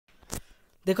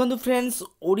देखो friends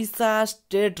Odisha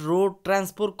state road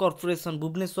transport corporation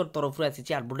Bhubaneswar तरफ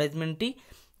आसी एडवर्टाइजमेंट टी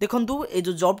देखो ये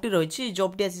जो जॉब टी रही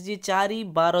जॉब टी आसी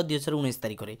 4/12/2019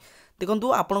 तारीख में देखो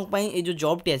आपण ये जो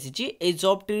जॉब टी आसी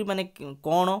जॉब टी माने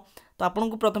कौन तो आपन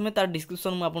को प्रथम तार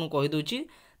डिस्क्रिप्शन मुझे कहीदे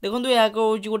देखो यह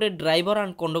हूँ गोटे driver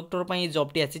and conductor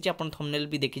job T आसी थंबनेल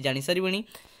भी देखी जानी सारे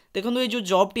देखो ये जो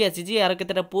जॉब टी आसी यार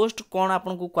केतेटा पोस्ट कौन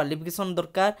आपको क्वालिफिकेशन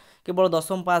दरकार केवल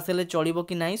 10वीं पास हेले चलो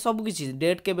कि ना सबकि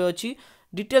डेट केबे अच्छी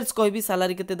डिटेल्स कहि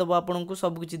सालारी केते दबो आपको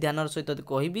सबकि ध्यान सहित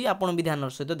कहि आपन भी ध्यान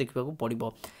सहित देखा पड़ो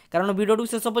कारण वीडियो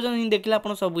शेष पर्यटन ही देखले आप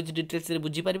सबकि डिटेल्स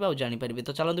बुझीपारे और जानीपारे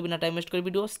तो चलते बिना टाइम वेस्ट कर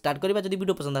वीडियो स्टार्ट करवा जब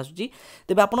वीडियो पसंद आसूँ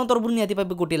तेज आप तरफ निहाती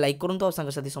भाव गोटे लाइक करूँ और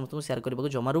सांगसाथी समस्त शेयर करने को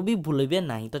जमारू भी भूलेंगे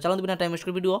ना तो चलते बिना टाइम वेस्ट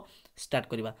कर वीडियो स्टार्ट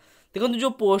करवा देखो जो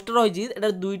पोस्ट रही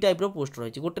दुई टाइप पोस्ट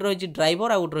रही गोटे रही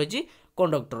ड्राइवर आ गोटे रही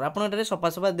कंडक्टर आपड़ सफा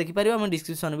सफा देखिपारे आम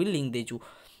डिस्क्रिप्शन भी लिंक देचु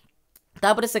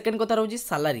तापर सेकेंड कथा रोज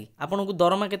सालारी आपन को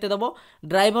दरमा केते दबो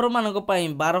ड्राइवर मानक पई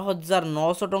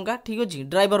 12,900 टंका ठीक अछि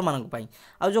ड्राइवर मानक पई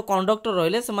आ जो कंडक्टर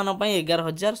रहले से मानक पई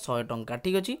 11,100 टंका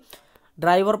ठीक अछि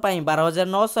ड्राइवर पई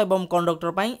 12,900 एवं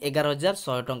कंडक्टर पई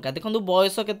 11,100 टंका देखंतु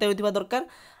बयस केते होइतिबा दरकार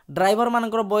ड्राइवर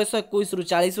मानकर बयस 21 रु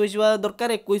 40 होइतिबा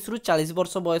दरकार 21 रु 40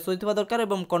 वर्ष बयस होइतिबा दरकार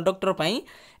एवं कंडक्टर पई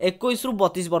 21 रु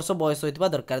 32 वर्ष बयस होइतिबा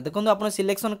दरकार देखंतु आपन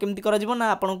सिलेक्शन केमति करा जिवो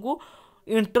ना आपन को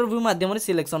इंटरव्यू माध्यम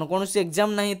सिलेक्शन कौन एग्जाम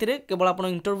ना केवल आप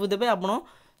इंटरव्यू देवे आप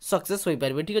सक्सेस हो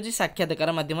पारे ठीक अच्छे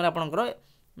साक्षात्कार माध्यम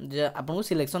आपको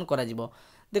सिलेक्शन करा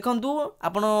देखु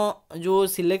आपण जो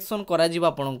सिलेक्शन करा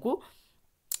आपन को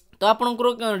तो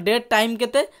आपंकर डेट टाइम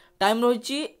केते टाइम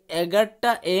रही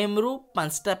 11टा AM रु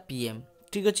 5टा PM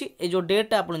ठीक अच्छे ये जो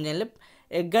डेट आप जानले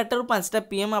 11टा रु 5टा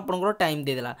PM आपंकर टाइम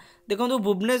देदेला देखो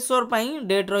भुवनेश्वर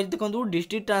डेट रही देखो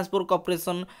डिस्ट्रिक्ट ट्रांसपोर्ट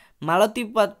कॉर्पोरेशन मालती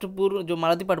पाटपुर जो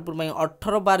मालती पाटपुर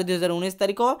 18/12/2019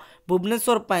 तारीख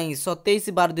भुवनेश्वर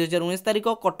 27/12/2019 तारीख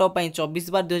कटक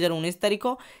 24/12/2019 तारीख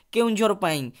केउंझर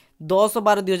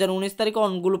 10/12/2019 तारीख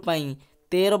अनुगुल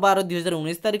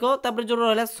 13/12/2019 तारीख तापर जो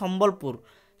रहा संबलपुर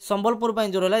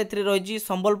जो रहा रही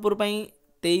संबलपुर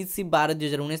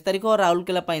 23/12/2019 तारीख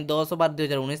राउरकेला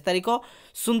 10/12/2019 तारीख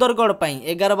सुंदरगढ़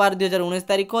 11/12/2019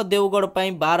 तारीख देवगढ़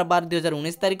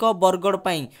 12/12/2019 तारीख बरगढ़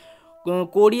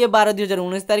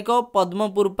 20/12/2019 तारीख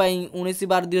पद्मपुर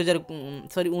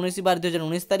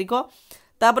 19/12/2019 तारीख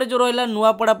तापर जो रहा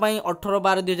नुआपड़ा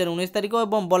 18/12/2019 तारीख और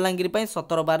बलांगीर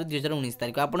 17/12/2019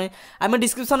 तारीख आम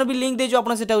डिस्क्रिप्शन भी लिंक देचु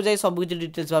आप सब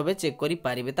डिटेल्स भाव चेक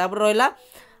करेंगे तापर रहा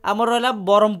आमर रहा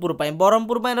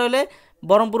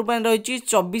ब्रह्मपुर रही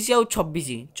 24 आउ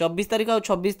 26 तारीख आउ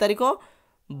 26 तारीख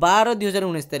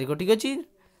 12/2019 तारीख ठीक अच्छे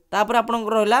तापर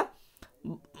आपंकर रहा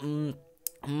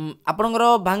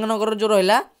आपणकर भांगनगर जो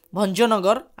रहा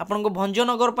भंजनगर आपण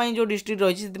भंजनगर जो डिस्ट्रिक्ट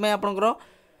रही है आपंकर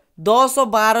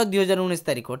 10/12/2019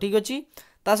 तारीख ठीक अच्छे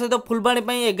ता सहित फुलबाणी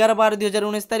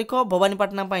 11/12/2019 तारीख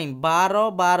भवानीपाटना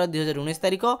 12/12/2019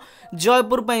 तारीख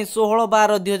जयपुर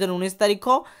 16/12/2019 तारीख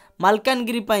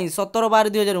मालकानगिरी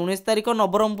 17/12/2019 तारीख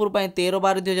नवरंगपुर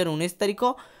 13/12/2019 तारीख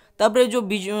तापर जो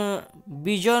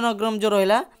विजयनगरम जो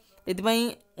रहा ये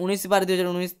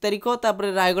 19/12/2019 तारीख तापर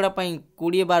रायगड़ा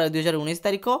 20/12/2019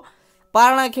 तारीख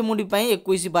पारणा खेमुंडी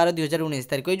 21/12/2019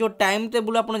 तारीख ये जो टाइम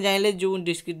टेबुल आप जानले जो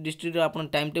डिस्ट्रिक्ट आप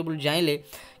टाइम टेबुल जानले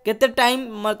केते टाइम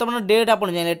मतलब डेट आप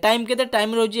जानले टाइम केते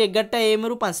टाइम रही 11टा AM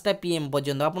रु 5टा PM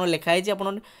पर्यंत आप लिखाई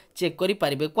आप चेक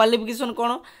करेंगे क्वालिफिकेशन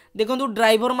कौन देखो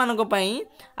ड्राइवर मानक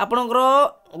आपणकर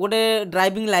गोटे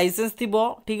ड्राइविंग लाइसेंस थी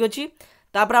ठीक अच्छे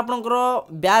तापर आपणकर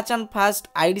batch and fast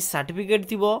ID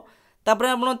certificate थी तापर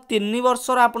आप 3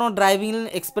 वर्षर आप ड्राइविंग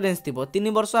एक्सपीरियंस थी 3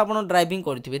 वर्ष आप ड्राइविंग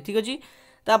करेंगे ठीक अच्छे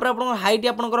तापर आप हाइट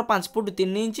आपंकर 5 फुट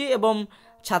 3 इंच एवं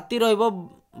छाती रो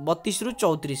 32 रु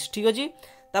 34 ठीक अच्छे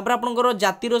तापर आपंकर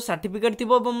जातिर सर्टिफिकेट थी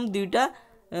दुईटा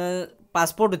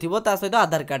पासपोर्ट थी सहित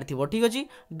आधार कार्ड थी ठीक अच्छे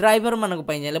ड्राइवर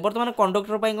मानक जाने बर्तमान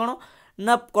कंडक्टर कौन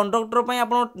ना कंडक्टर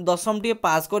आप 10टी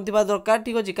पास कर दरकार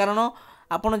ठीक अच्छे कारण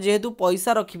आपड़ जेहेतु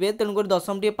पैसा रखिए तेणुक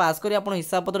 10टी पास कर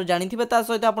हिसाब पत्र जानी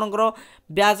सहित आपंकर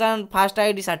batch and fast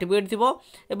ID certificate थी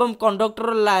एवं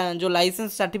कंडक्टर जो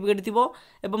लाइसेंस सर्टिफिकेट थी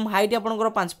एवं हाइट आपंकर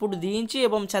 5 फुट 2 इंच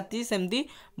एवं छाती सेमती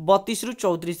 32 रु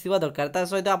 34 थी दरकार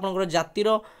सहित आपंकर जातिर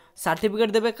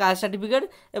सर्टिफिकेट देवे कास्ट सर्टिफिकेट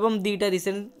एवं 2टा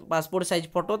रिसेंट पासपोर्ट साइज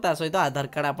फोटो ता सहित आधार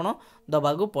कार्ड आप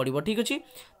दबाक पड़ो ठीक अच्छे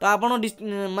तो आप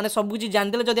माने सबकि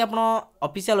जानते जब आप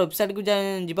ऑफिशियल वेबसाइट को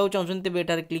जावाक चाहते तेज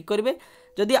एटार क्लिक करेंगे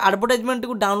जदि एडवर्टाइजमेंट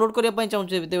को डाउनलोड करने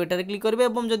चाहते तेज एटार क्लिक करेंगे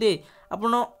और जदि आप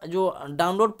जो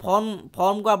डाउनलोड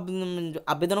फॉर्म को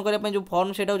आवेदन करने जो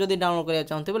फॉर्म से डाउनलोड करना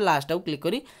चाहते लास्ट आउ क्लिक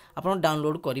करी आप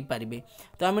डाउनलोड करेंगे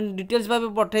तो आम डिटेल्स भाव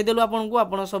पठेदेलु आपको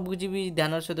आप सबकि भी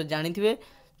ध्यान सहित जानी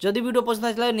जदि वीडियो पसंद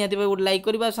आसला निहाती भाई गोटे लाइक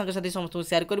करेंगे सांग साथी समस्त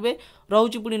शेयर करेंगे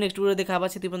रोचे पुणी नेक्स्ट वीडियो देखा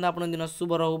से दिन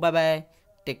शुभ रहू बाय बाय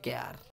टेक केयर।